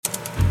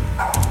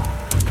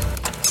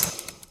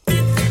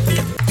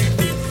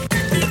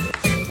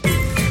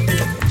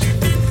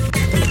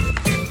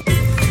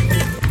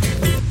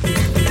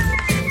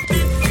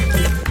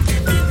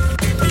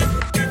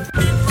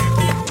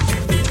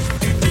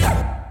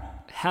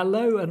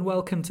Hello and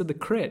welcome to The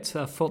Crit,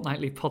 a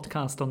fortnightly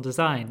podcast on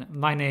design.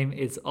 My name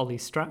is Ollie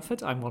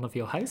Stratford. I'm one of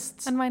your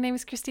hosts. And my name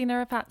is Christina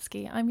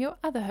Rapatsky. I'm your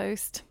other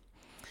host.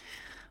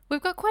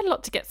 We've got quite a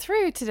lot to get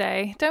through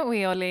today, don't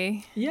we,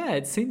 Ollie? Yeah,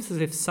 it seems as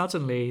if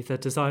suddenly the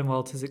design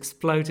world has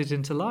exploded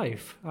into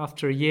life.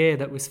 After a year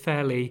that was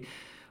fairly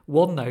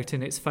one note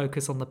in its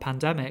focus on the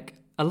pandemic,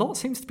 a lot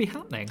seems to be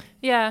happening.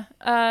 Yeah,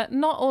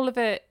 not all of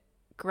it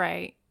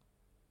great.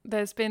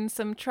 There's been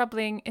some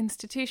troubling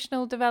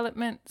institutional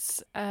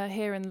developments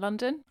here in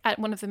London at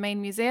one of the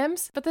main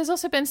museums. But there's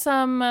also been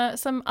some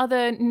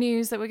other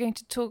news that we're going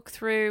to talk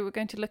through. We're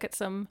going to look at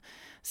some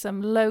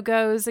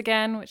logos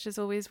again, which is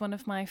always one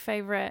of my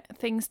favourite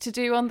things to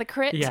do on The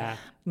Crit. Yeah,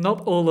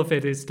 not all of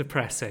it is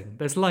depressing.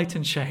 There's light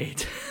and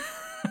shade.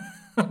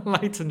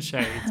 Light and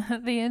shade.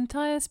 The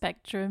entire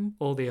spectrum.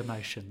 All the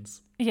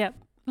emotions. Yep,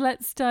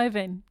 let's dive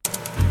in.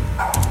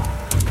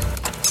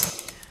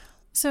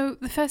 So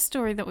the first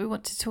story that we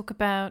want to talk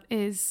about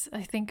is,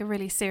 I think, a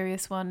really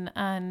serious one,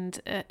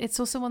 and it's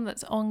also one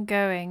that's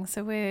ongoing.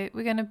 So we're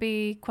going to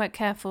be quite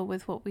careful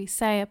with what we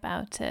say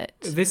about it.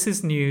 This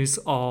is news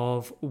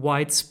of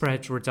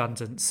widespread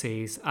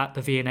redundancies at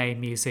the V&A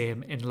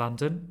Museum in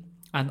London,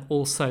 and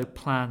also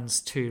plans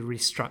to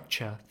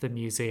restructure the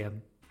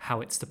museum,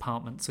 how its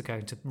departments are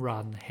going to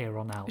run here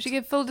on out. We should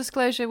give full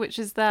disclosure, which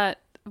is that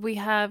we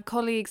have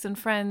colleagues and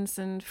friends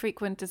and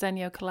frequent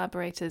Desenio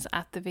collaborators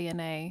at the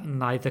V&A.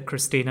 Neither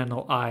Christina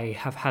nor I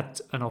have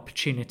had an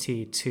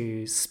opportunity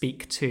to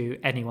speak to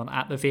anyone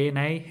at the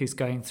V&A who's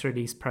going through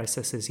these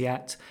processes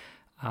yet.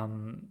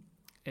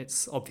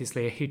 It's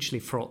obviously a hugely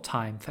fraught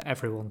time for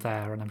everyone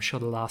there, and I'm sure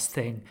the last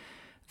thing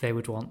they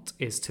would want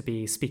is to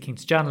be speaking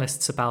to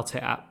journalists about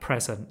it at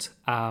present.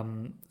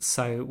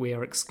 So we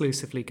are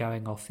exclusively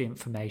going off the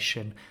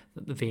information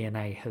that the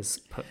V&A has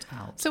put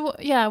out. So,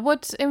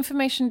 what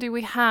information do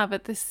we have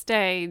at this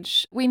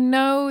stage? We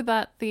know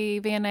that the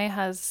V&A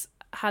has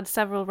had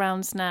several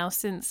rounds now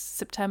since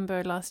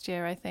September last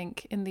year, I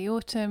think, in the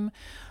autumn,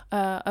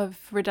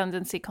 of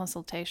redundancy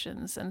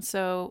consultations. And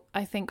so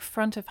I think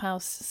front of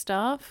house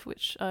staff,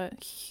 which are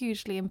a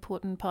hugely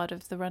important part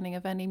of the running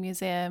of any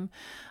museum,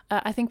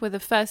 I think we're the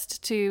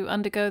first to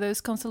undergo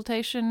those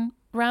consultation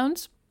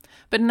rounds.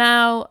 But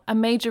now a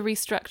major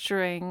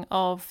restructuring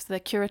of the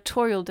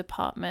curatorial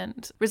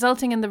department,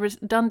 resulting in the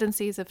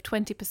redundancies of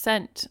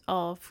 20%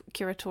 of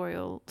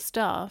curatorial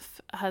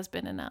staff, has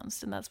been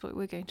announced. And that's what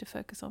we're going to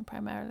focus on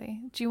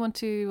primarily. Do you want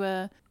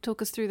to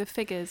talk us through the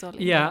figures,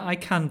 Ollie? Yeah, I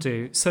can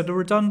do. So the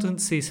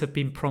redundancies have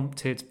been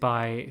prompted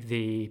by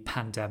the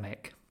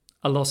pandemic.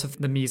 A lot of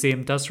the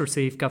museum does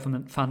receive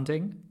government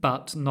funding,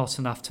 but not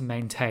enough to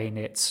maintain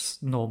its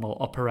normal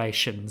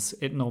operations.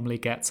 It normally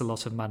gets a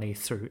lot of money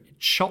through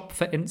its shop,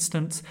 for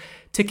instance,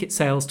 ticket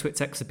sales to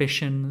its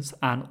exhibitions,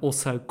 and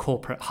also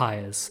corporate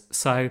hires.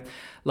 So,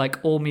 like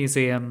all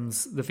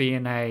museums, the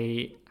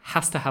V&A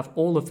has to have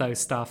all of those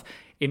stuff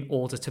in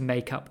order to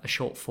make up a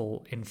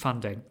shortfall in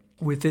funding.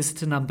 With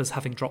visitor numbers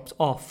having dropped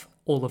off,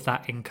 all of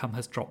that income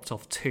has dropped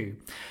off too.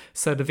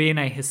 So the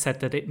V&A has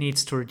said that it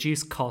needs to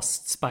reduce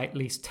costs by at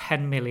least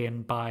 10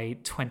 million by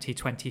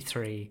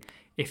 2023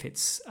 if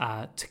it's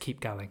to keep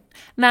going.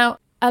 Now,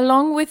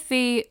 along with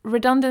the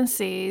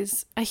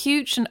redundancies, a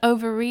huge and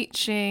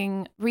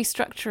overreaching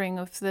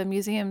restructuring of the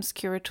museum's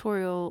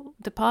curatorial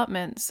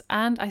departments,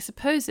 and I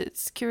suppose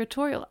its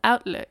curatorial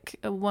outlook,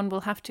 one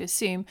will have to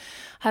assume,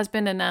 has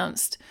been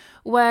announced,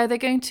 where they're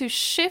going to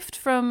shift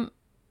from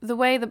the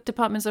way the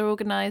departments are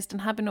organised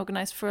and have been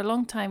organised for a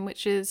long time,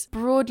 which is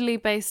broadly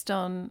based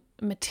on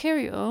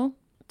material,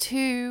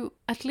 to,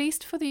 at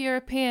least for the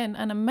European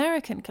and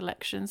American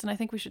collections, and I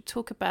think we should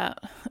talk about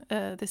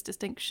this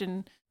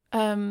distinction,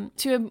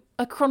 to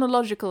a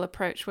chronological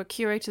approach where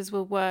curators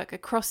will work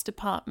across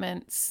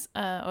departments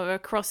or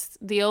across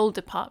the old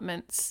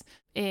departments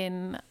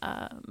in,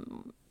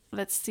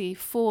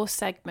 4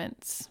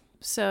 segments.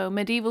 So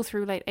medieval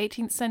through late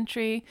 18th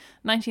century,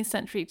 19th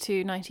century to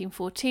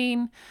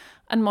 1914,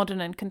 and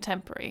modern and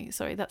contemporary.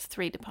 Sorry, that's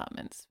 3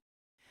 departments.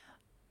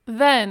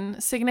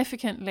 Then,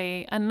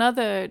 significantly,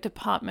 another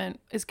department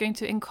is going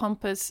to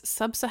encompass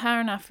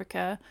sub-Saharan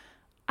Africa,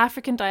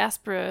 African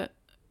diaspora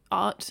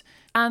art,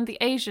 and the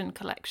Asian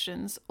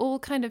collections, all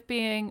kind of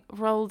being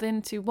rolled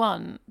into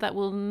one that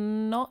will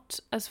not,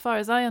 as far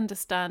as I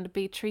understand,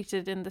 be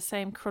treated in the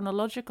same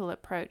chronological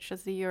approach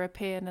as the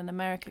European and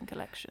American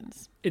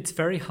collections. It's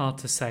very hard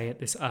to say at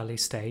this early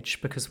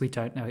stage because we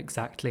don't know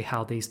exactly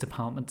how these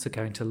departments are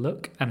going to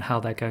look and how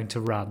they're going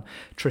to run.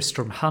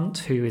 Tristram Hunt,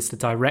 who is the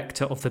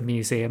director of the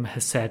museum,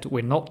 has said,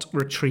 "We're not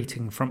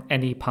retreating from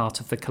any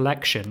part of the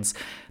collections.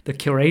 The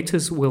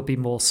curators will be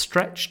more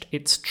stretched,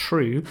 it's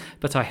true,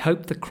 but I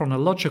hope the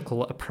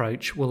chronological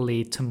approach will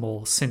lead to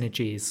more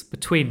synergies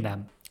between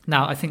them."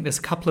 Now, I think there's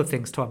a couple of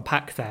things to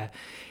unpack there.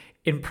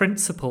 In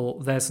principle,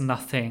 there's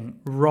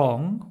nothing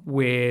wrong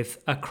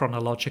with a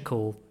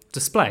chronological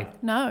display.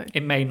 No.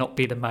 It may not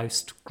be the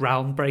most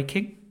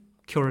groundbreaking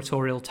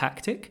curatorial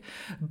tactic,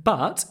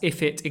 but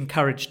if it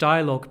encouraged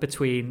dialogue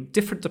between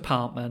different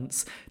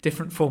departments,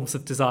 different forms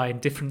of design,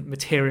 different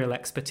material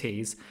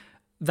expertise,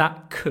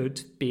 that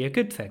could be a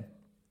good thing.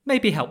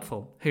 Maybe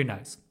helpful, who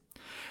knows?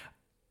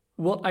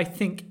 What I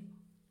think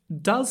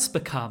does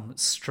become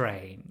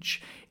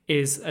strange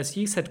is, as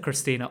you said,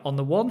 Christina, on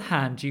the one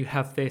hand, you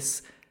have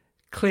this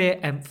clear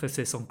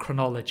emphasis on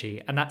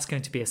chronology, and that's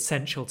going to be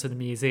essential to the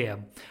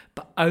museum,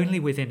 but only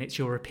within its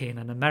European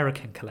and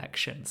American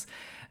collections.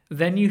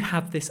 Then you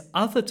have this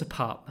other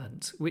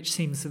department, which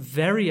seems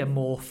very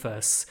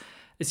amorphous,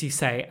 as you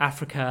say,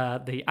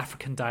 Africa, the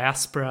African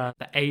diaspora,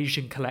 the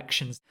Asian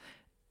collections.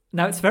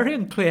 Now, it's very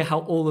unclear how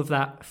all of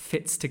that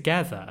fits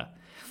together,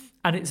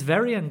 and it's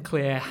very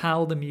unclear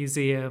how the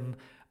museum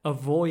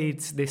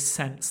avoids this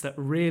sense that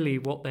really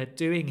what they're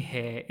doing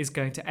here is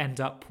going to end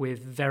up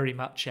with very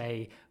much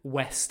a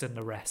West and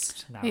the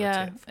rest narrative.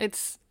 Yeah,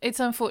 it's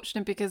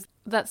unfortunate because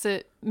that's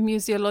a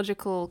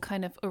museological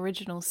kind of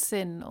original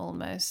sin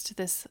almost,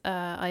 this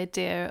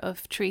idea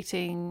of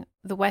treating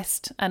the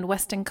West and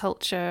Western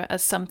culture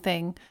as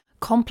something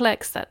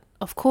complex that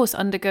of course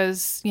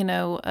undergoes,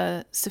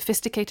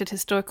 sophisticated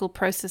historical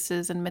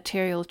processes and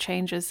material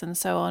changes and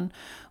so on,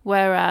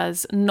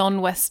 whereas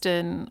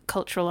non-Western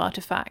cultural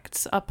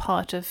artifacts are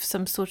part of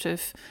some sort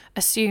of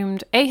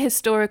assumed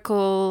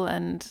ahistorical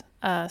and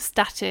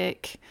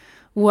static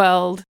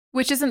world,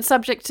 which isn't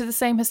subject to the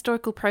same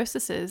historical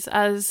processes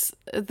as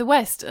the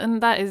West.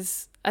 And that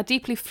is a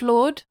deeply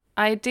flawed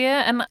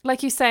idea. And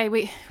like you say,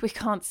 we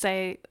can't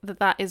say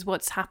that is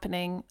what's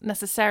happening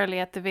necessarily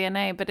at the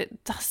V&A, but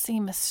it does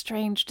seem a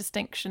strange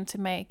distinction to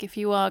make if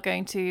you are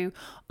going to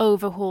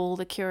overhaul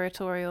the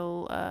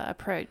curatorial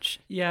approach.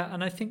 Yeah,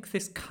 and I think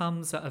this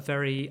comes at a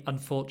very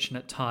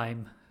unfortunate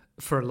time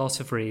for a lot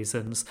of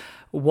reasons,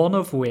 one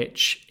of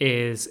which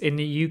is in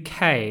the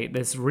UK,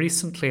 there's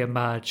recently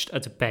emerged a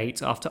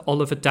debate after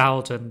Oliver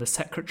Dowden, the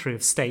Secretary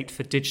of State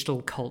for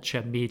Digital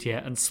Culture,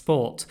 Media and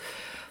Sport,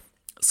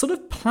 sort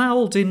of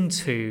ploughed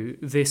into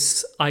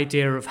this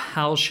idea of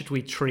how should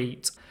we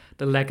treat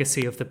the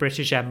legacy of the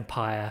British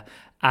Empire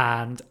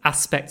and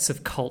aspects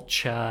of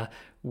culture,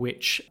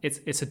 which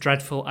it's a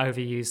dreadful,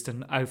 overused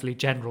and overly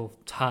general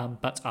term,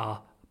 but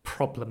are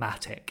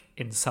problematic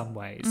in some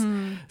ways.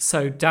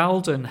 So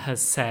Dowden has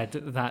said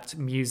that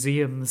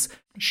museums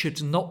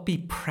should not be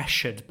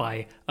pressured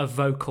by a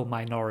vocal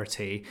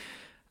minority.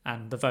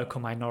 And the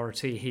vocal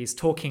minority he's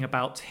talking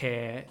about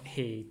here,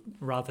 he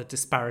rather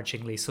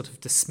disparagingly sort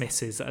of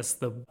dismisses as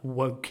the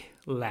woke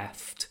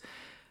left.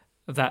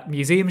 That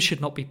museums should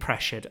not be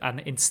pressured,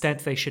 and instead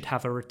they should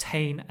have a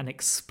retain and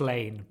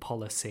explain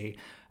policy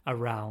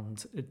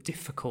around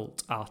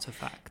difficult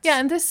artifacts. Yeah,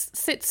 and this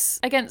sits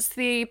against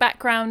the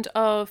background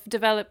of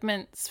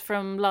developments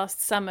from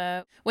last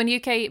summer when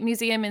UK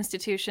museum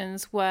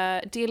institutions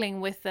were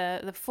dealing with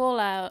the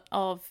fallout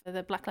of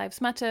the Black Lives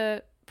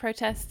Matter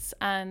protests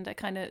and a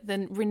kind of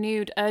the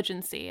renewed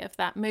urgency of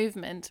that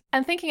movement,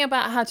 and thinking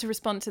about how to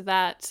respond to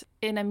that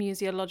in a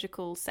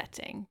museological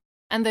setting.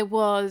 And there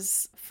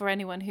was, for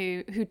anyone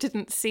who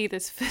didn't see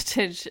this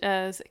footage,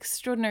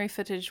 extraordinary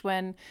footage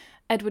when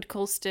Edward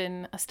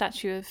Colston, a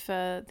statue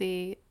of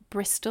the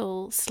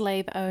Bristol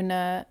slave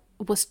owner,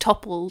 was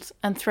toppled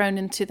and thrown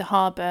into the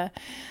harbour.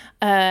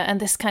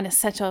 And this kind of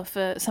set off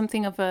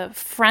something of a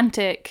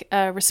frantic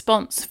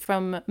response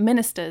from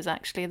ministers,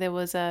 actually. There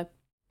was a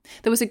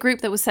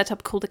group that was set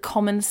up called the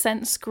Common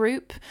Sense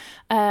Group,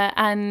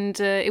 and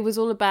it was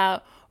all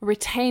about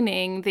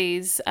retaining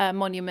these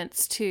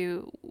monuments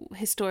to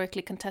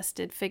historically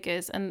contested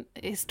figures. And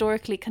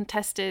historically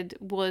contested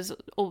was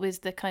always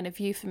the kind of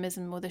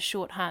euphemism or the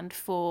shorthand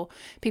for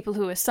people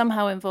who were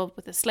somehow involved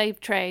with the slave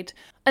trade.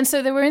 And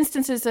so there were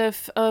instances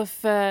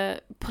of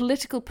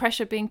political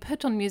pressure being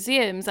put on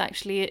museums,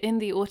 actually, in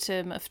the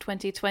autumn of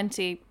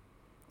 2020,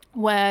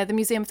 where the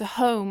Museum of the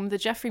Home, the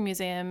Jeffrey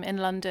Museum in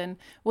London,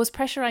 was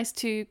pressurised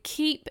to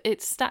keep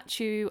its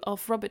statue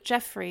of Robert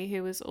Jeffrey,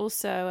 who was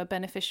also a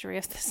beneficiary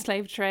of the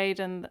slave trade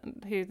and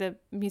who the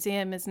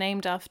museum is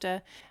named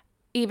after,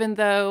 even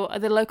though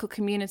the local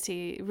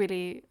community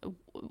really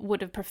would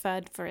have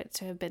preferred for it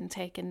to have been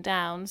taken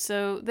down.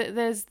 So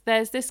there's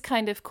this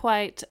kind of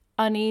quite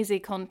uneasy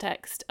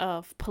context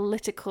of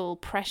political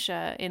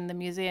pressure in the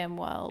museum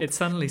world. It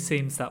suddenly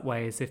seems that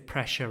way, as if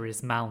pressure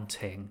is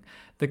mounting.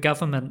 The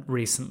government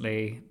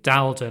recently,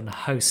 Dowden,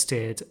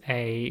 hosted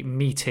a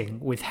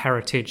meeting with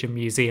heritage and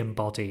museum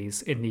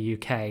bodies in the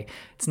UK.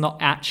 It's not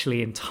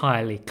actually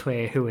entirely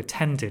clear who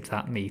attended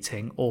that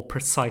meeting or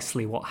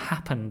precisely what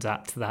happened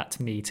at that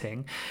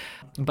meeting,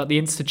 but the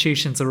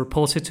institutions are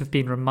reported to have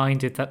been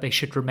reminded that they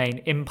should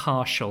remain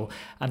impartial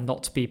and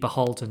not be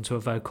beholden to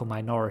a vocal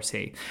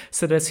minority.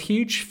 So there's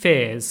huge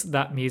fears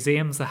that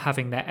museums are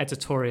having their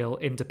editorial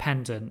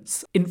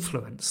independence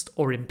influenced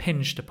or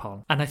impinged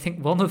upon. And I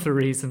think one of the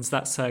reasons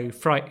that's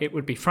it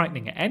would be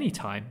frightening at any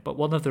time, but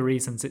one of the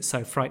reasons it's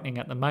so frightening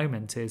at the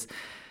moment is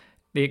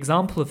the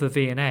example of the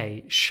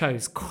V&A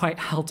shows quite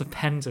how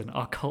dependent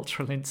our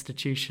cultural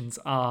institutions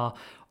are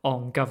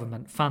on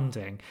government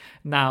funding.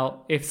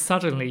 Now, if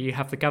suddenly you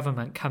have the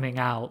government coming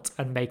out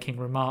and making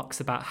remarks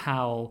about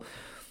how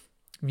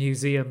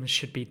museums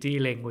should be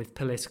dealing with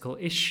political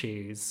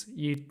issues,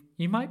 you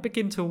might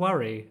begin to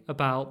worry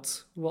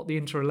about what the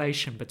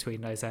interrelation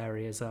between those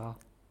areas are.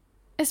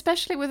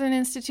 Especially with an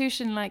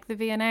institution like the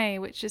V&A,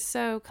 which is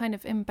so kind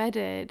of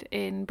embedded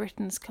in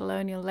Britain's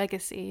colonial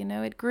legacy. You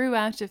know, it grew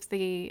out of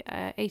the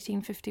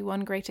 1851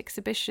 Great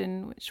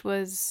Exhibition, which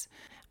was,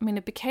 I mean,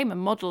 it became a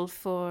model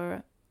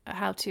for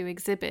how to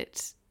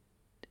exhibit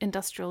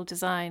industrial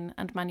design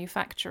and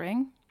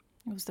manufacturing.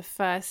 It was the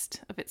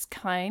first of its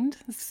kind.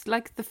 It's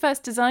like the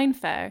first design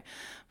fair.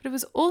 But it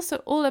was also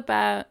all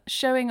about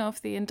showing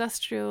off the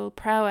industrial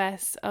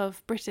prowess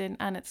of Britain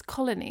and its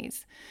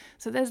colonies.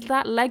 So there's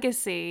that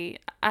legacy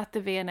at the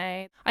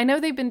V&A. I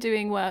know they've been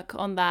doing work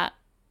on that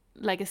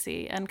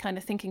legacy and kind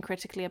of thinking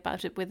critically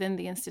about it within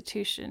the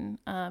institution.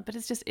 But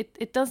it's just,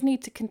 it does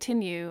need to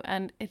continue.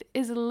 And it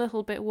is a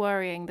little bit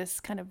worrying,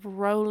 this kind of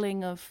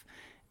rolling of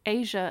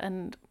Asia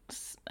and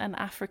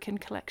African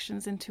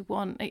collections into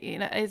one. You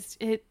know,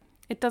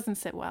 it doesn't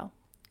sit well.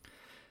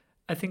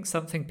 I think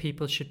something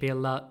people should be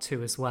alert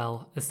to as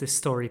well as this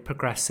story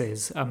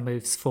progresses and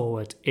moves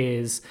forward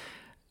is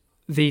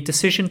the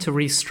decision to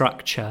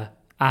restructure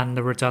and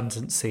the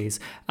redundancies.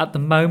 At the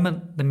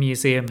moment, the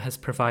museum has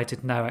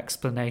provided no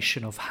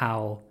explanation of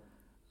how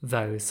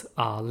those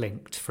are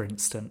linked, for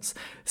instance.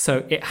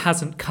 So it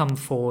hasn't come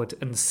forward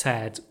and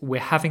said,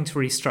 we're having to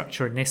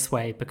restructure in this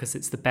way because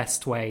it's the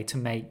best way to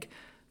make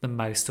the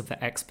most of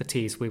the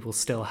expertise we will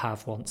still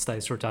have once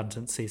those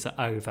redundancies are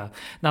over.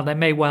 Now, there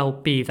may well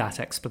be that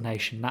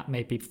explanation, that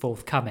may be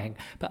forthcoming,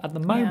 but at the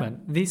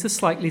moment, these are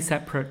slightly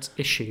separate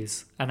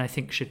issues and I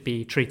think should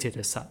be treated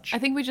as such. I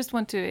think we just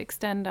want to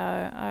extend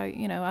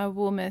our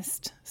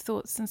warmest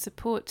thoughts and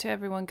support to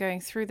everyone going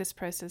through this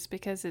process,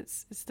 because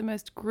it's the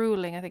most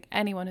grueling. I think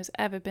anyone who's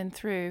ever been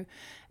through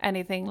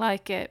anything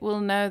like it will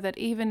know that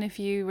even if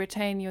you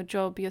retain your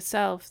job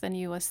yourself, then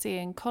you are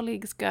seeing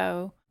colleagues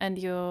go and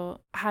you're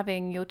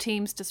having your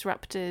teams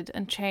disrupted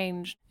and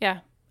changed. Yeah,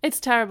 it's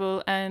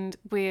terrible, and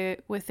we're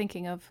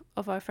thinking of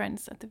our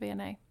friends at the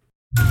V&A.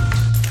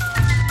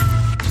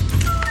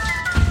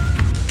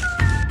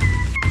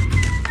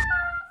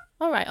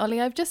 All right, Ollie,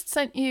 I've just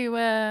sent you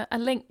a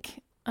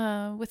link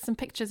with some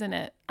pictures in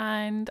it,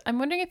 and I'm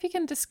wondering if you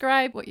can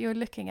describe what you're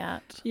looking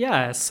at.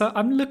 Yeah, so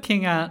I'm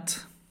looking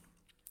at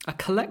a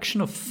collection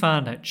of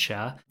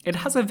furniture. It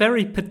has a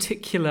very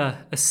particular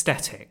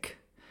aesthetic.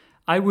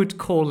 I would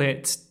call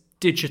it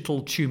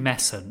digital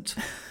tumescent.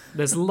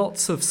 There's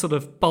lots of sort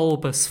of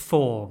bulbous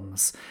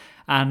forms,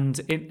 and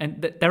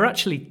they're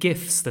actually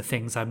GIFs, the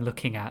things I'm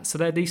looking at. So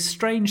they're these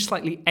strange,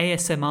 slightly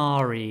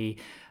ASMR-y,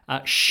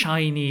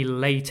 shiny,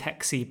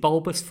 latexy,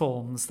 bulbous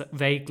forms that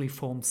vaguely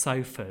form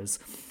sofas.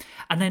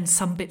 And then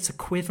some bits are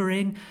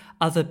quivering,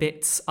 other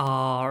bits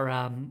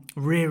are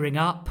rearing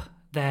up.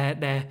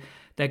 They're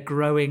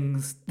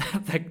growing,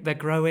 they're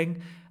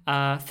growing,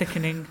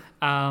 thickening.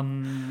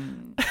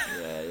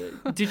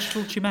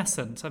 Digital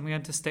tumescent. I'm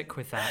going to stick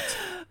with that.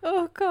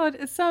 Oh God,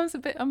 it sounds a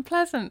bit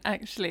unpleasant,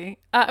 actually.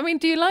 I mean,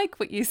 do you like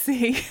what you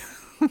see?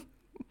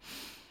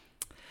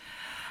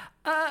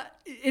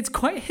 It's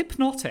quite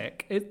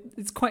hypnotic.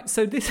 It's quite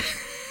so. This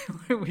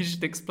we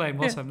should explain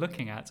what I'm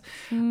looking at.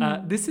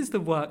 This is the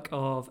work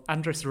of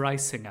Andres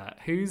Reisinger,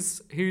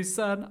 who's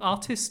an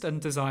artist and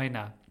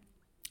designer,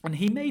 and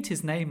he made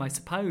his name, I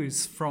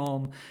suppose,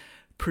 from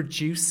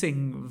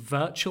producing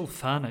virtual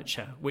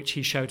furniture, which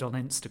he showed on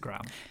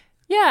Instagram.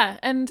 Yeah,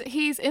 and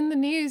he's in the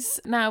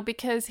news now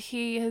because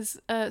he has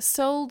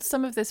sold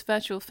some of this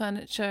virtual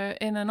furniture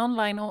in an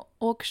online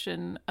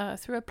auction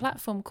through a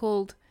platform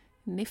called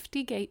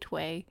Nifty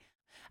Gateway.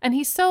 And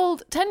he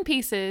sold 10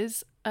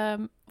 pieces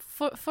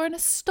for an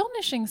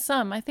astonishing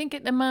sum. I think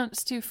it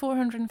amounts to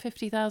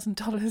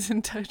 $450,000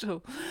 in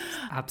total.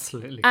 It's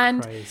absolutely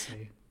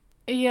crazy.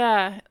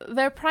 Yeah,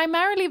 they're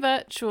primarily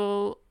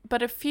virtual,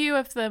 but a few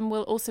of them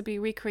will also be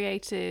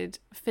recreated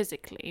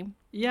physically.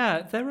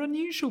 Yeah, they're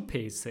unusual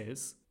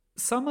pieces.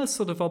 Some are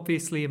sort of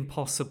obviously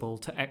impossible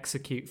to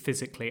execute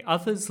physically.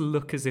 Others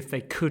look as if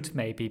they could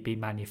maybe be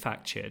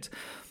manufactured.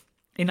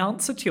 In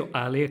answer to your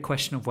earlier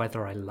question of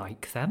whether I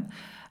like them,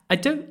 I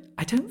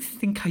don't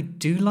think I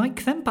do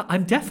like them, but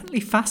I'm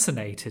definitely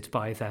fascinated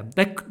by them.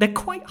 They're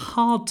quite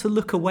hard to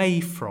look away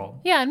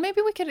from. Yeah, and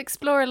maybe we could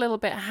explore a little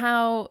bit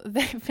how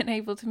they've been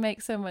able to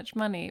make so much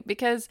money,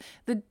 because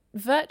the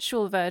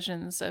virtual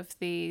versions of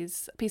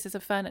these pieces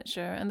of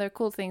furniture, and they're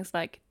called things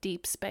like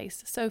deep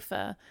space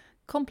sofa,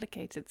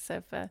 complicated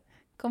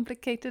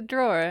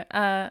drawer,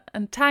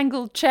 and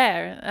tangled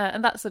chair,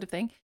 and that sort of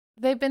thing.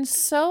 They've been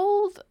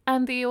sold,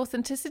 and the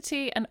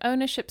authenticity and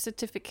ownership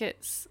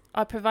certificates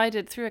are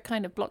provided through a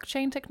kind of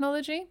blockchain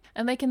technology,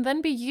 and they can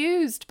then be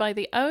used by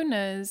the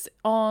owners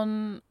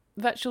on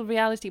virtual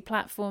reality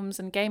platforms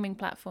and gaming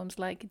platforms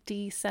like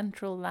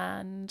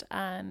Decentraland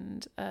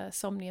and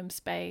Somnium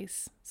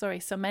Space. I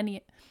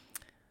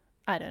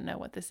don't know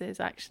what this is,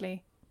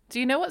 actually. Do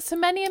you know what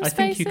Somnium Space is? I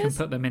think you can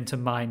put them into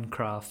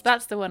Minecraft.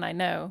 That's the one I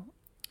know.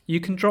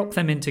 You can drop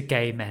them into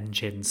game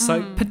engines.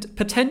 So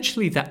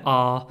potentially there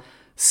are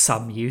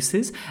some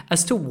uses.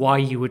 As to why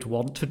you would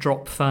want to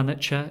drop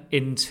furniture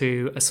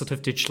into a sort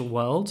of digital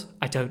world,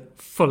 I don't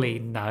fully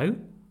know.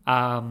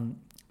 I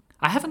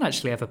haven't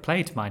actually ever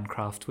played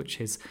Minecraft,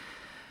 which is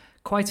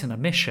quite an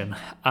omission.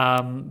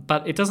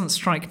 But it doesn't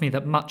strike me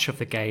that much of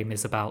the game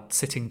is about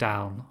sitting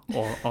down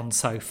or on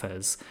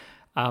sofas.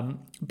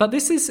 But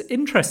this is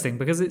interesting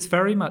because it's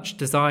very much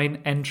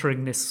design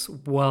entering this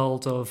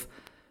world of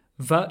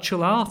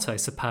virtual art, I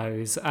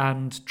suppose,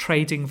 and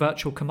trading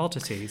virtual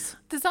commodities.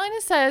 Designer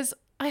says,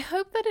 I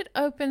hope that it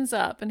opens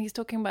up, and he's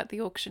talking about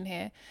the auction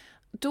here,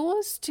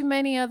 doors to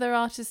many other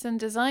artists and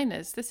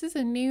designers. This is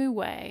a new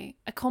way,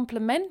 a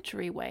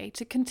complementary way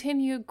to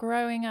continue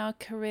growing our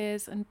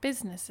careers and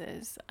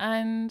businesses.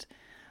 And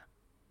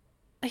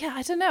yeah,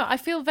 I don't know. I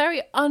feel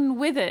very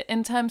unwith it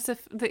in terms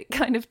of the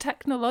kind of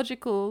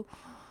technological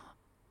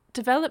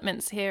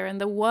developments here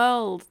and the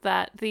world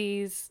that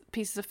these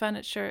pieces of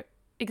furniture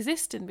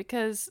exist in,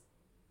 because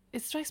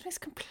it strikes me as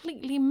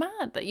completely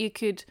mad that you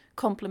could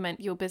complement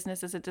your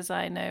business as a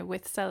designer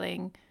with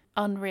selling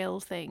unreal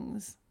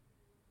things.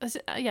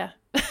 Yeah.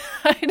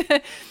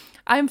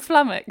 I'm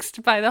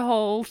flummoxed by the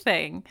whole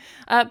thing.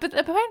 But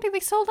apparently they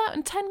sold out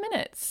in 10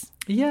 minutes.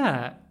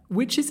 Yeah,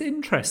 which is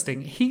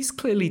interesting. He's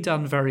clearly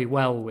done very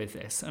well with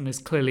this and has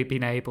clearly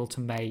been able to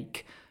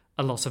make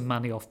a lot of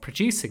money off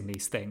producing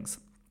these things.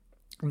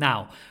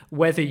 Now,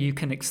 whether you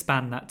can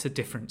expand that to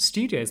different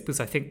studios, because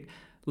I think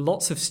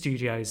lots of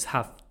studios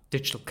have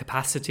digital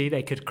capacity,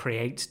 they could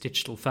create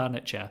digital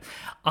furniture.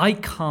 I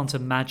can't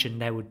imagine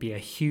there would be a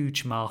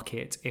huge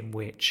market in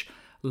which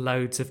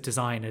loads of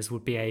designers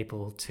would be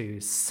able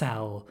to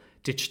sell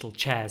digital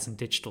chairs and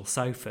digital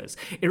sofas.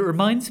 It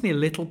reminds me a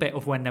little bit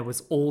of when there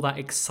was all that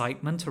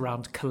excitement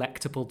around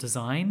collectible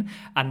design,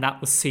 and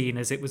that was seen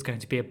as it was going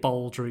to be a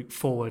bold route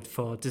forward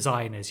for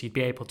designers. You'd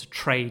be able to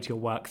trade your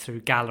work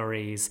through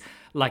galleries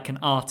like an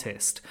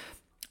artist.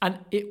 And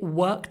it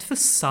worked for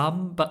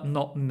some, but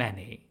not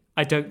many.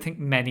 I don't think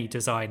many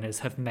designers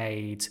have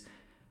made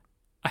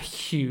a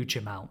huge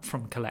amount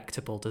from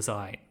collectible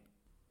design.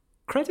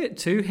 Credit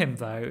to him,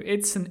 though.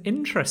 It's an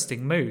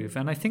interesting move,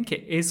 and I think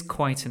it is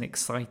quite an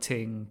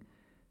exciting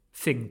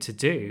thing to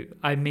do.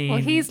 I mean... Well,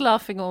 he's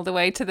laughing all the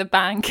way to the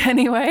bank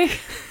anyway.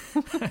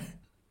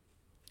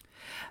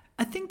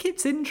 I think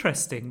it's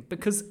interesting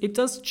because it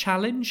does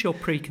challenge your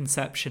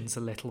preconceptions a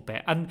little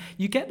bit. And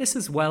you get this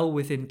as well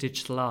within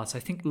digital art. I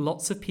think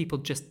lots of people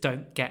just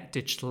don't get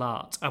digital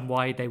art and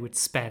why they would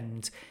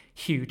spend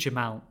huge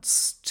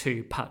amounts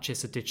to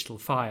purchase a digital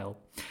file.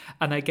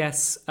 And I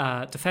guess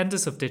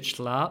defenders of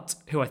digital art,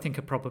 who I think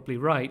are probably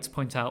right,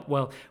 point out,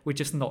 well, we're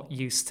just not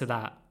used to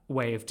that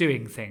way of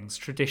doing things.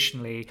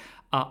 Traditionally,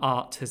 our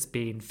art has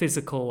been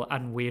physical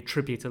and we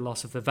attribute a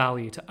lot of the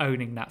value to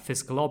owning that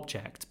physical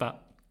object.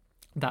 But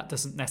that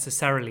doesn't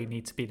necessarily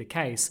need to be the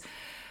case.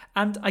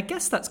 And I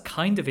guess that's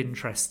kind of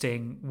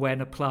interesting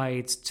when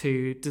applied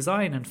to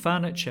design and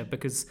furniture,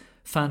 because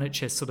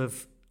furniture sort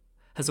of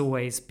has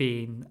always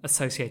been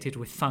associated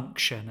with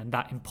function and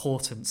that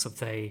importance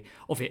of it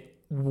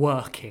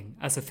working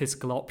as a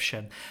physical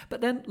option.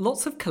 But then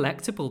lots of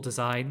collectible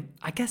design,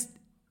 I guess,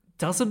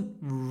 doesn't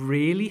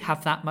really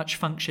have that much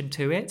function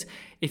to it.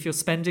 If you're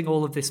spending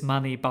all of this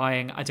money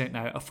buying, I don't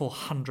know, a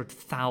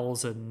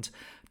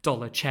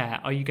 $400,000 chair,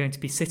 are you going to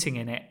be sitting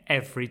in it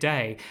every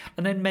day?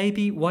 And then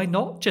maybe why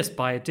not just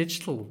buy a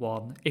digital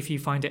one if you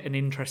find it an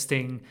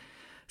interesting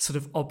sort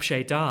of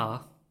objet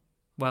d'art?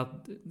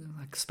 Well,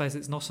 I suppose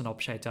it's not an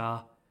objet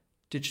d'art.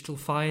 Digital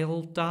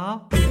file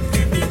d'art?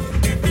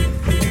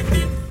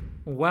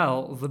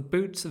 Well, the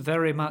boot's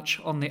very much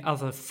on the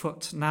other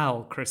foot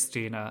now,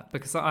 Christina,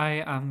 because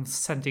I am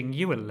sending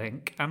you a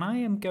link and I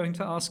am going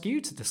to ask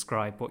you to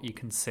describe what you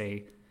can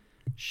see.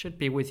 Should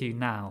be with you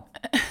now.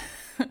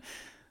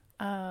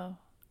 Oh,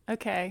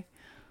 okay.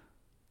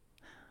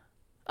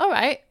 All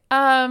right.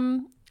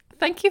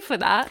 Thank you for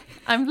that.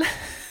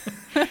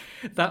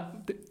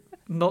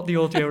 Not the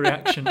audio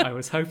reaction I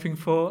was hoping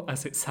for,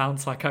 as it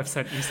sounds like I've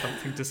sent you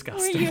something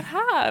disgusting. Well, you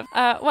have.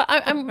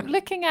 I'm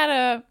looking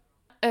at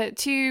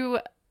two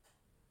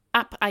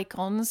app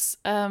icons.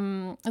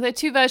 They're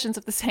two versions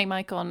of the same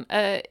icon.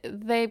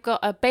 They've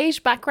got a beige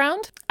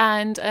background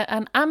and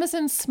an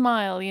Amazon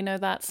smile, you know,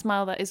 that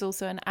smile that is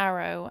also an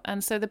arrow.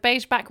 And so the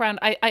beige background,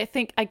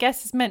 I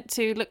guess is meant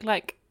to look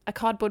like a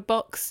cardboard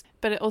box,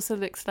 but it also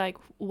looks like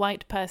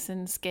white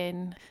person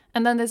skin.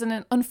 And then there's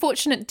an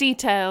unfortunate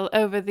detail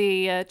over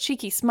the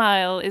cheeky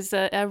smile is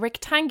a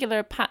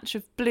rectangular patch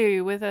of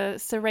blue with a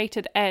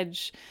serrated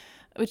edge,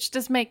 which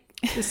does make...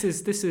 This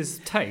is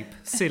tape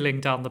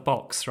sealing down the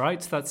box, right?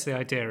 That's the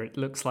idea. It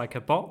looks like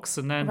a box,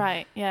 and then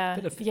right, yeah,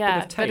 bit of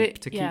tape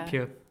to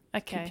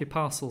keep your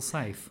parcel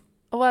safe.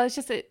 Well,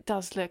 it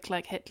does look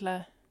like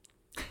Hitler.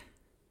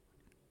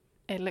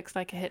 It looks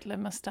like a Hitler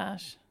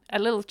moustache, a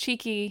little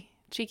cheeky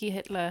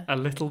Hitler. A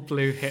little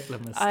blue Hitler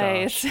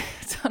moustache.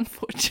 It's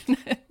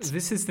unfortunate.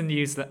 This is the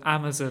news that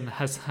Amazon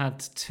has had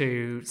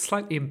to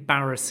slightly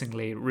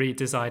embarrassingly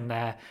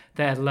redesign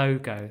their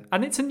logo.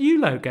 And it's a new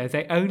logo.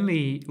 They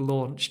only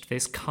launched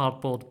this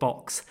cardboard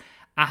box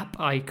app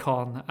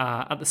icon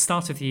at the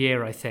start of the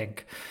year, I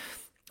think.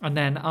 And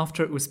then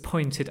after it was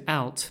pointed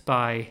out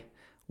by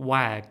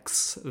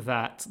Wags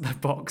that the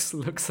box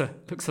looks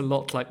a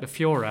lot like the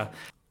Fiora,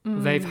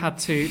 they've had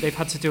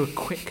to do a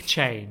quick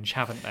change,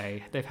 haven't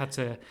they? They've had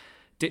to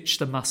ditch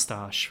the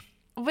moustache.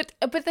 But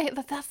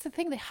that's the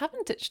thing, they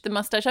haven't ditched the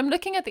moustache. I'm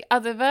looking at the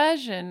other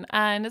version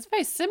and it's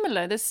very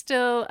similar. There's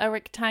still a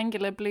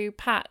rectangular blue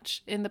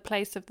patch in the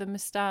place of the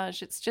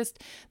moustache. It's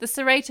just the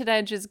serrated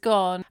edge is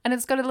gone and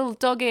it's got a little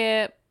dog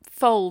ear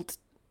fold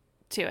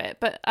to it.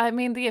 But I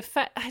mean, the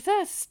effect,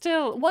 there's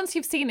still, once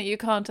you've seen it, you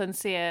can't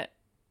unsee it.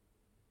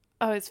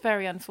 Oh, it's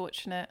very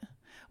unfortunate.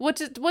 What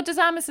does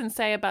Amazon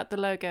say about the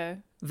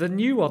logo? The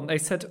new one, they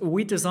said,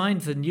 we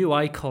designed the new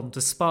icon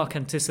to spark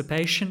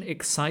anticipation,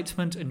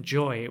 excitement and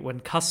joy when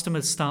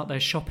customers start their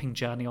shopping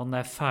journey on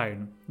their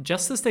phone,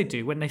 just as they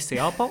do when they see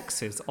our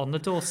boxes on the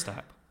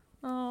doorstep.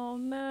 Oh,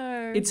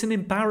 no. It's an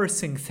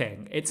embarrassing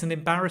thing. It's an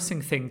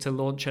embarrassing thing to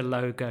launch a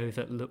logo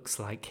that looks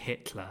like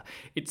Hitler.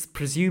 It's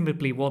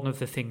presumably one of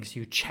the things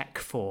you check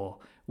for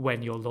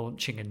when you're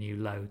launching a new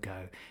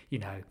logo. You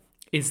know,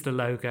 is the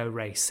logo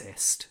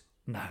racist?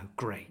 No,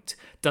 great.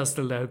 Does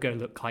the logo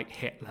look like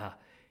Hitler?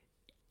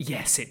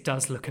 Yes, it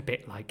does look a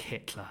bit like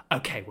Hitler.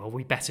 Okay, well,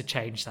 we better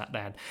change that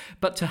then.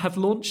 But to have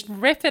launched...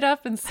 Rip it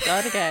up and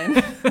start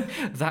again.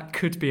 That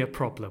could be a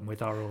problem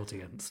with our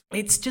audience.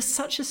 It's just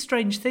such a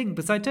strange thing,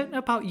 because I don't know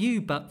about you,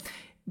 but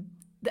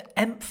the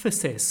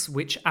emphasis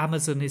which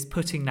Amazon is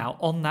putting now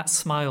on that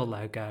smile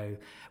logo,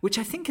 which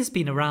I think has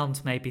been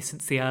around maybe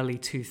since the early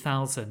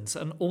 2000s,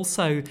 and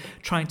also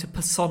trying to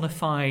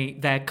personify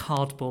their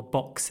cardboard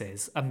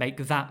boxes and make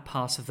that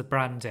part of the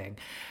branding,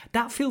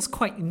 that feels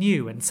quite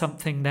new and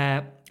something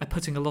they're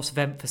putting a lot of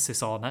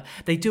emphasis on.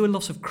 They do a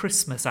lot of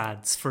Christmas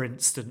ads, for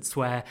instance,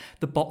 where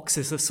the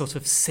boxes are sort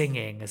of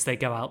singing as they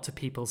go out to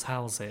people's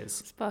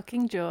houses.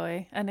 Sparking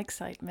joy and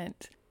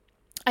excitement.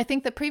 I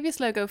think the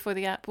previous logo for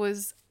the app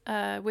was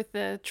with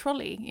the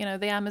trolley, you know,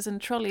 the Amazon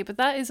trolley. But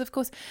that is, of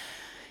course,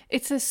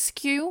 it's a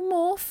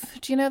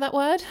skeuomorph. Do you know that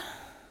word?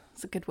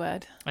 It's a good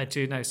word. I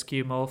do know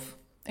skeuomorph.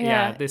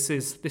 Yeah. This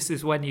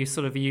is when you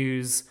sort of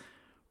use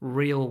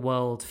real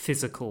world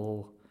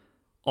physical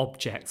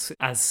objects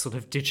as sort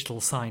of digital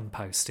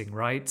signposting,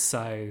 right?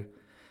 So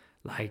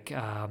like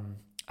a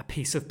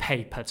piece of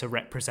paper to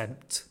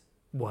represent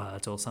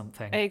Word or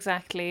something.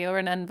 Exactly, or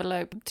an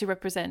envelope to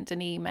represent an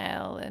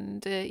email,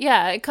 and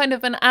kind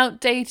of an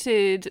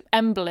outdated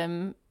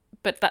emblem,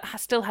 but that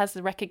still has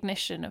the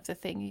recognition of the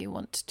thing you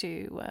want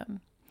to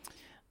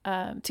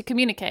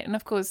communicate. And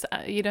of course,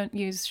 you don't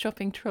use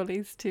shopping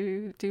trolleys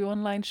to do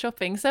online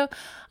shopping, so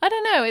I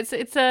don't know.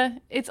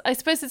 It's I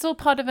suppose it's all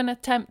part of an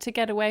attempt to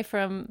get away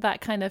from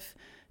that kind of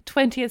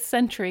 20th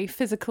century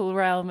physical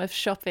realm of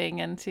shopping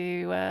and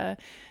to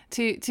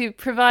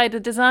provide a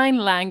design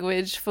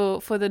language for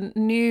the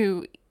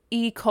new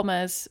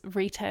e-commerce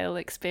retail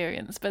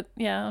experience. But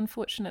yeah,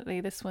 unfortunately,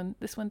 this one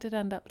did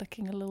end up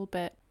looking a little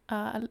bit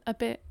a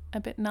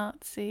bit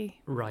Nazi.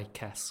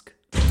 Reich-esque.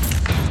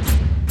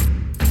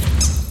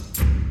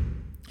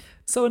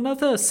 So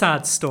another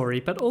sad story,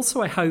 but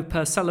also I hope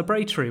a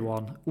celebratory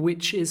one,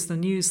 which is the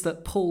news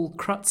that Paul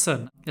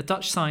Crutzen, a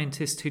Dutch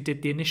scientist who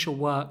did the initial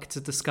work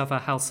to discover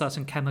how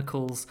certain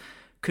chemicals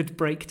could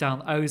break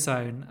down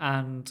ozone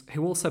and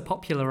who also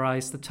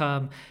popularised the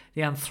term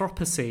the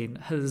Anthropocene,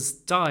 has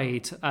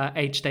died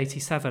aged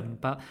 87,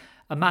 but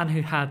a man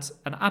who had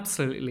an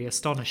absolutely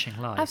astonishing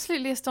life.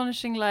 Absolutely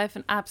astonishing life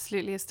and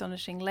absolutely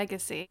astonishing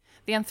legacy.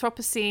 The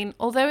Anthropocene,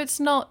 although it's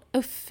not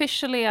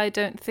officially, I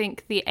don't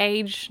think, the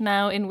age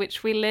now in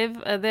which we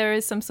live, there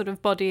is some sort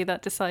of body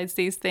that decides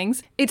these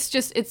things.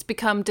 It's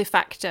become de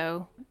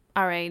facto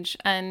our age.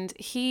 And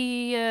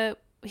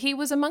he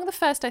was among the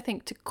first, I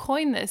think, to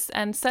coin this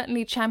and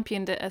certainly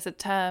championed it as a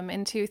term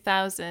in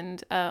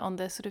 2000 on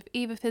the sort of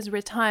eve of his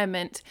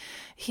retirement.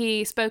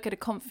 He spoke at a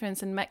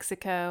conference in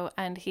Mexico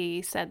and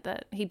he said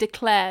that he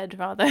declared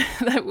rather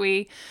that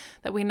we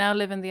now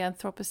live in the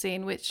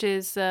Anthropocene, which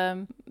is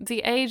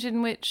the age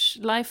in which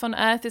life on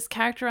Earth is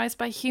characterized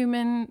by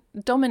human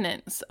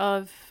dominance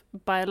of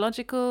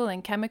biological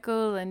and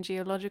chemical and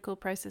geological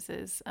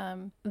processes.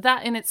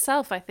 That in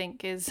itself, I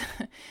think, is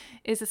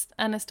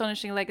an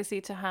astonishing legacy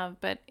to have.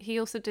 But he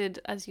also did,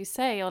 as you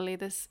say, Ollie,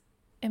 this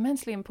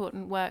immensely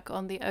important work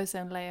on the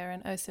ozone layer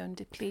and ozone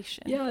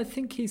depletion. Yeah, I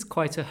think he's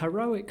quite a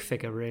heroic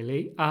figure,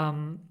 really,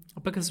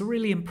 because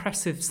really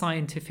impressive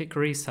scientific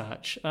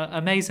research,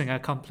 amazing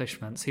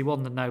accomplishments. He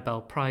won the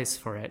Nobel Prize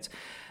for it.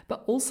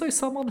 But also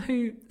someone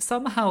who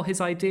somehow his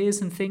ideas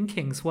and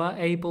thinkings were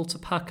able to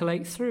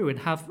percolate through and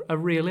have a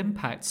real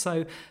impact.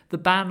 So the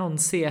ban on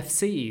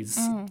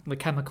CFCs, the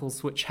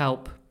chemicals which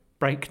help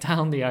break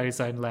down the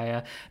ozone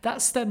layer,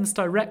 that stems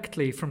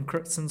directly from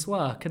Crutzen's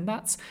work. And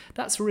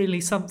that's really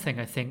something,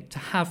 I think, to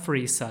have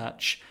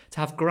research, to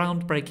have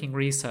groundbreaking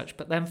research,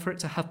 but then for it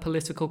to have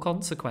political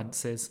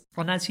consequences.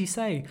 And as you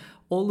say,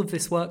 all of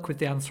this work with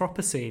the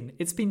Anthropocene,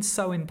 it's been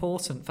so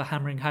important for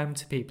hammering home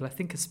to people, I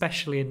think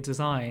especially in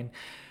design,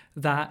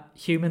 that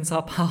humans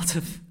are part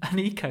of an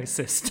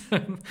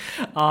ecosystem.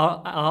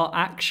 Our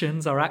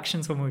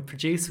actions when we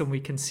produce, when we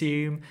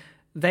consume,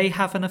 they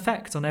have an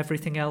effect on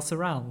everything else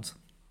around.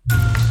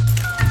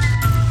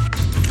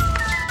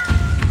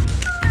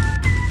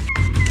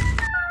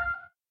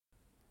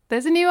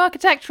 There's a new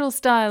architectural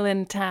style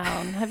in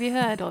town. Have you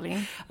heard,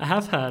 Ollie? I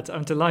have heard.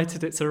 I'm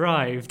delighted it's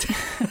arrived.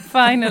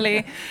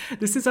 Finally.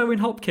 This is Owen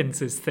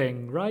Hopkins's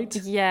thing, right?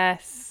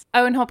 Yes.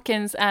 Owen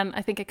Hopkins and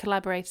I think a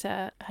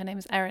collaborator, her name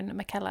is Erin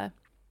McKellar.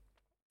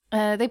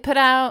 They put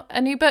out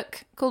a new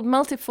book called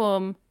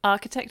Multiform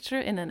Architecture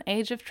in an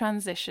Age of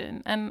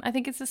Transition. And I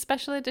think it's a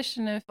special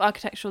edition of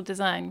architectural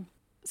design.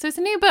 So it's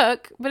a new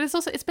book, but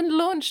it's been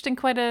launched in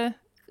quite a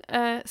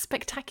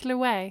spectacular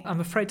way. I'm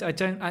afraid I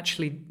don't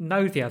actually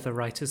know the other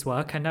writer's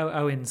work. I know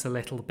Owen's a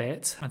little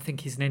bit. I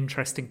think he's an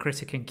interesting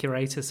critic and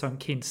curator, so I'm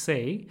keen to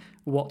see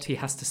what he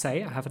has to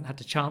say. I haven't had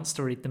a chance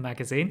to read the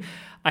magazine.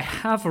 I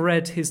have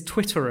read his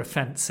Twitter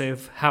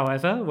offensive,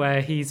 however,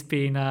 where he's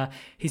been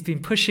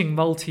pushing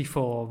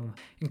multiform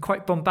in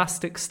quite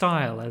bombastic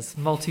style, as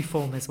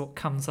multiform is what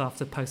comes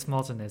after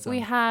postmodernism. We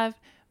have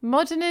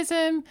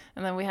modernism,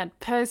 and then we had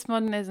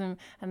postmodernism,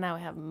 and now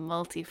we have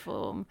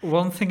multiform.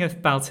 One thing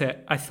about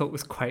it I thought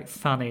was quite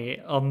funny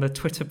on the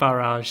Twitter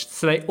barrage.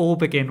 So they all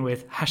begin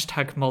with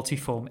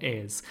 #multiform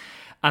is,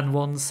 and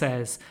one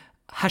says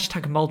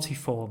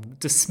 #multiform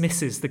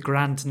dismisses the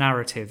grand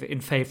narrative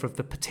in favour of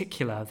the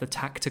particular, the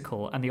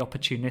tactical, and the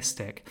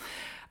opportunistic.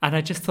 And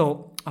I just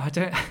thought, I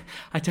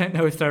don't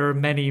know if there are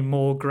many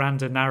more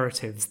grander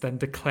narratives than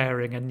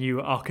declaring a new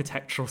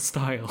architectural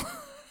style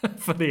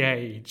for the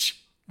age.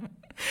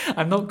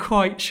 I'm not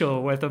quite sure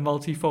whether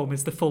multiform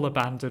is the full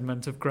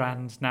abandonment of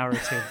grand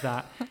narrative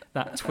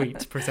that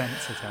tweet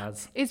presents it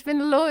as. It's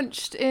been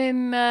launched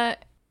in the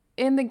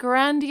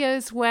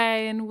grandiose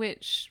way in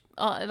which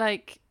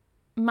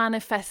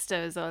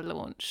manifestos are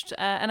launched,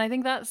 and I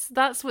think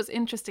that's what's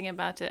interesting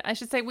about it. I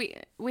should say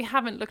we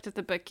haven't looked at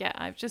the book yet.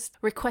 I've just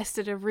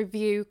requested a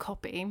review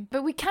copy,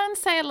 but we can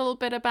say a little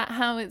bit about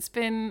how it's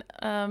been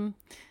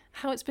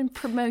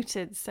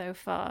promoted so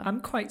far.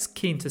 I'm quite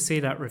keen to see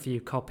that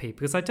review copy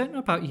because I don't know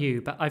about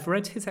you, but I've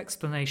read his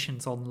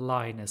explanations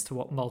online as to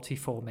what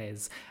multiform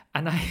is,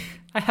 and I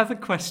have a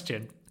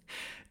question.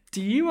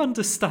 Do you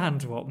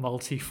understand what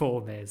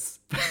multiform is?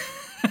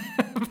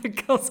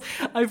 Because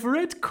I've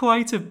read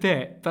quite a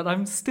bit, but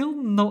I'm still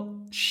not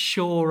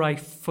sure I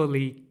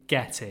fully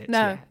get it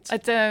No,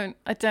 yet.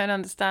 I don't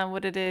understand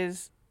what it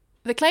is.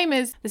 The claim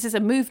is this is a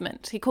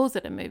movement. He calls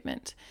it a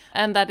movement,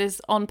 and that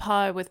is on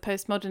par with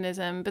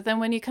postmodernism. But then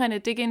when you kind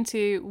of dig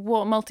into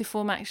what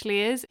multiform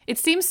actually is, it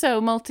seems so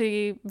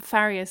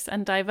multifarious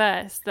and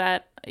diverse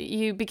that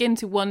you begin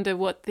to wonder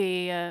what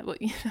we're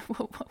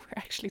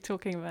actually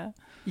talking about.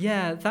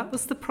 Yeah, that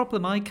was the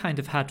problem I kind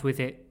of had with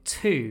it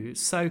too.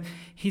 So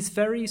he's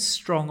very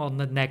strong on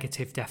the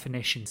negative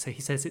definition. So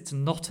he says it's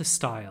not a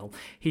style.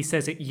 He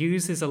says it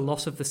uses a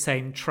lot of the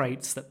same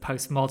traits that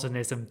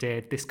postmodernism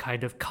did, this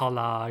kind of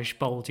collage,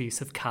 bold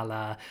use of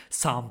colour,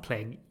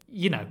 sampling,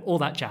 all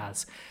that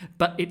jazz.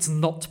 But it's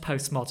not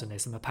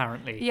postmodernism,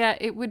 apparently. Yeah,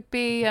 it would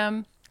be...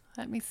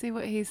 let me see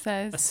what he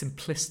says. A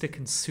simplistic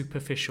and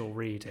superficial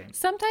reading.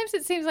 Sometimes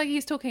it seems like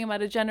he's talking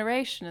about a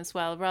generation as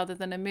well, rather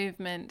than a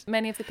movement.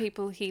 Many of the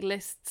people he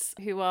lists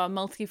who are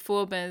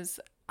multiformers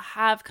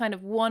have kind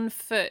of one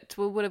foot,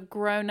 would have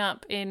grown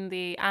up in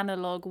the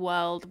analog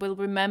world, will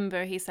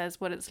remember, he says,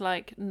 what it's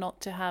like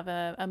not to have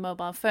a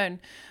mobile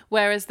phone,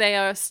 whereas they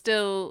are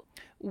still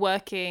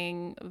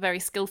working very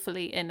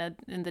skillfully in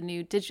the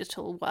new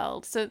digital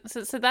world. So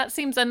that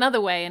seems another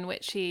way in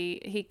which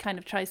he kind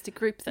of tries to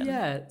group them.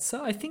 Yeah,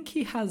 so I think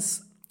he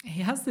has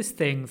this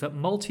thing that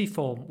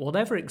multiform,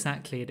 whatever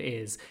exactly it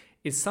is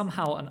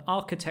somehow an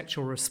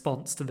architectural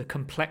response to the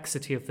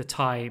complexity of the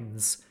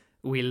times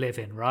we live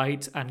in,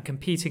 right? And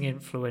competing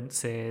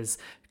influences,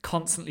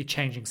 constantly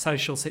changing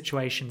social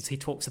situations. He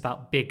talks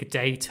about big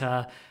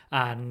data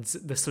and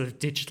the sort of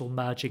digital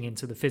merging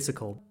into the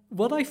physical.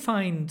 What I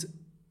find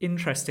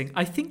interesting,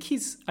 I think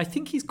he's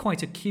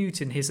quite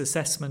acute in his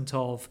assessment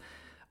of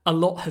a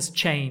lot has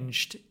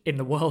changed in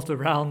the world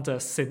around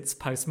us since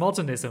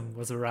postmodernism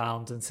was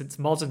around and since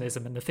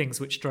modernism and the things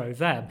which drove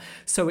them.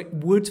 So it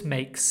would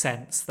make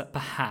sense that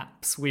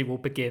perhaps we will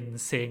begin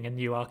seeing a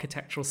new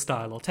architectural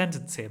style or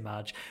tendency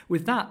emerge.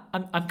 With that,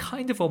 I'm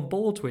kind of on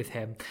board with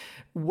him.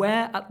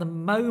 Where at the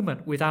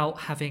moment,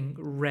 without having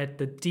read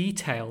the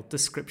detailed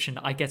description,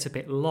 I get a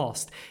bit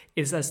lost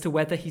is as to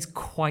whether he's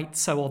quite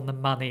so on the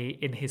money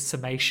in his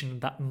summation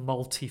that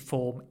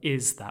multiform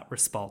is that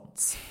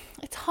response.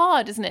 It's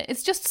hard, isn't it?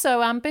 It's just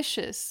so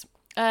ambitious.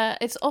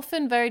 It's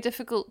often very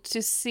difficult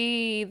to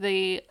see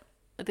the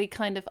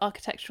kind of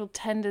architectural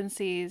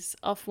tendencies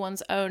of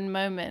one's own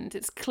moment.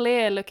 It's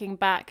clear looking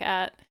back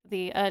at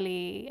the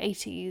early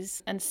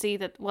 80s and see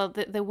that, well,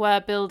 there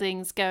were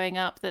buildings going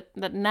up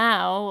that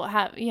now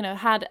have,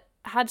 had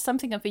had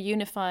something of a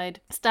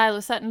unified style,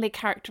 or certainly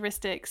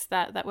characteristics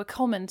that were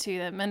common to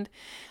them. And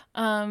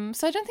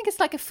so I don't think it's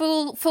like a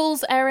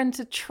fool's errand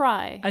to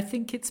try. I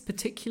think it's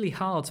particularly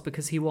hard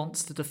because he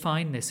wants to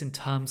define this in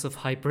terms of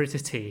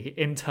hybridity,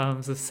 in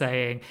terms of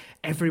saying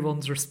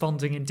everyone's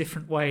responding in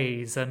different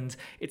ways and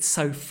it's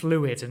so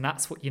fluid, and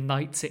that's what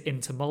unites it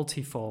into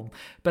multiform.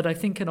 But I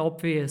think an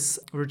obvious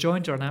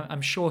rejoinder, and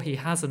I'm sure he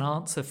has an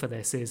answer for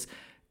this, is,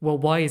 well,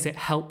 why is it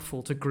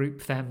helpful to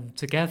group them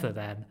together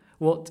then?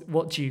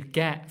 What do you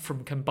get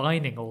from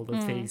combining all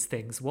of these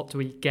things? What do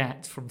we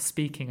get from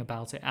speaking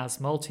about it as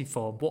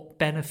multiform? What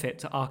benefit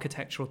to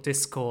architectural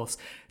discourse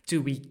do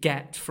we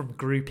get from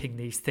grouping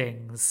these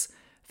things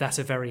that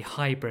are very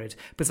hybrid?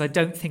 Because I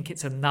don't think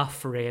it's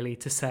enough really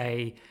to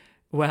say,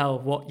 well,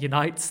 what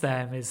unites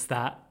them is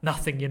that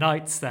nothing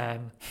unites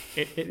them.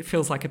 It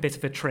feels like a bit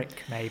of a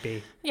trick,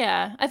 maybe.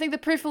 Yeah, I think the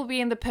proof will be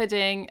in the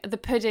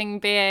pudding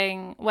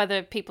being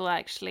whether people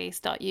actually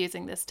start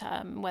using this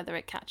term, whether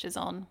it catches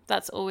on.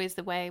 That's always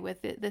the way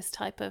with this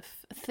type of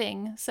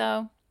thing.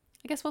 So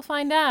I guess we'll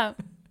find out.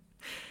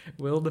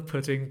 Will the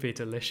pudding be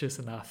delicious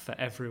enough for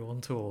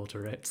everyone to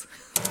order it?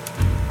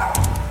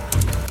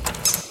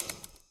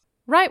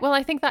 Right, well,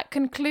 I think that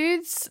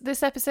concludes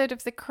this episode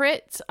of The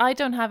Crit. I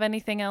don't have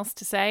anything else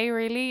to say,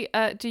 really.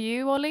 Do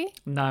you, Ollie?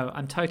 No,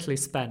 I'm totally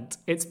spent.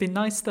 It's been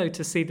nice, though,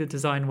 to see the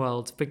design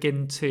world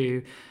begin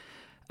to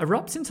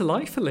erupt into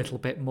life a little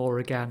bit more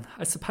again.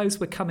 I suppose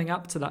we're coming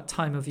up to that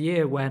time of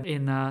year when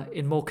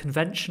in more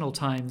conventional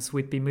times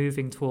we'd be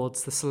moving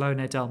towards the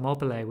Salone del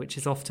Mobile, which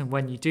is often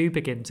when you do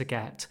begin to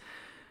get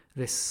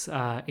this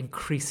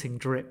increasing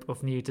drip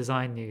of new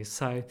design news.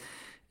 So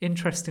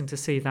interesting to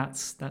see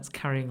that's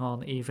carrying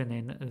on even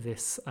in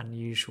this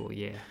unusual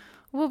year.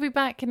 We'll be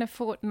back in a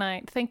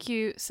fortnight. Thank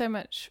you so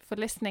much for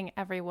listening,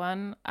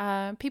 everyone.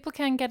 People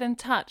can get in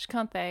touch,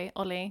 can't they,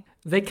 Ollie?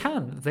 They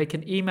can. They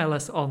can email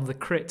us on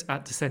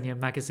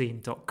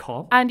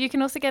thecrit@desenniummagazine.com. And you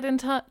can also get in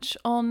touch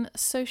on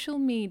social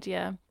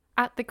media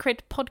at The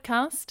Crit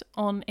Podcast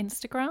on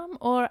Instagram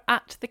or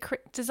at The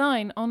Crit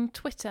Design on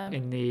Twitter.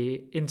 In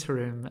the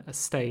interim,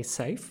 stay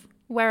safe.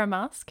 Wear a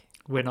mask.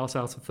 We're not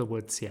out of the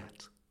woods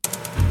yet.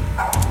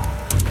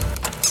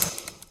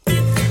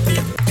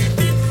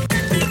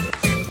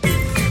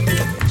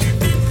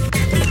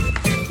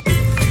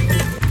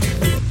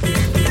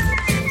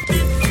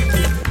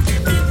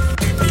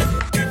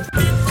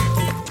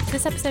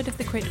 This episode of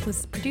The Crit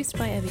was produced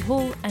by Evie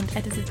Hall and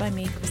edited by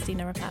me,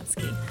 Christina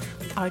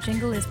Rapatski. Our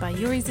jingle is by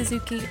Yuri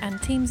Suzuki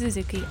and Team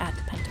Suzuki at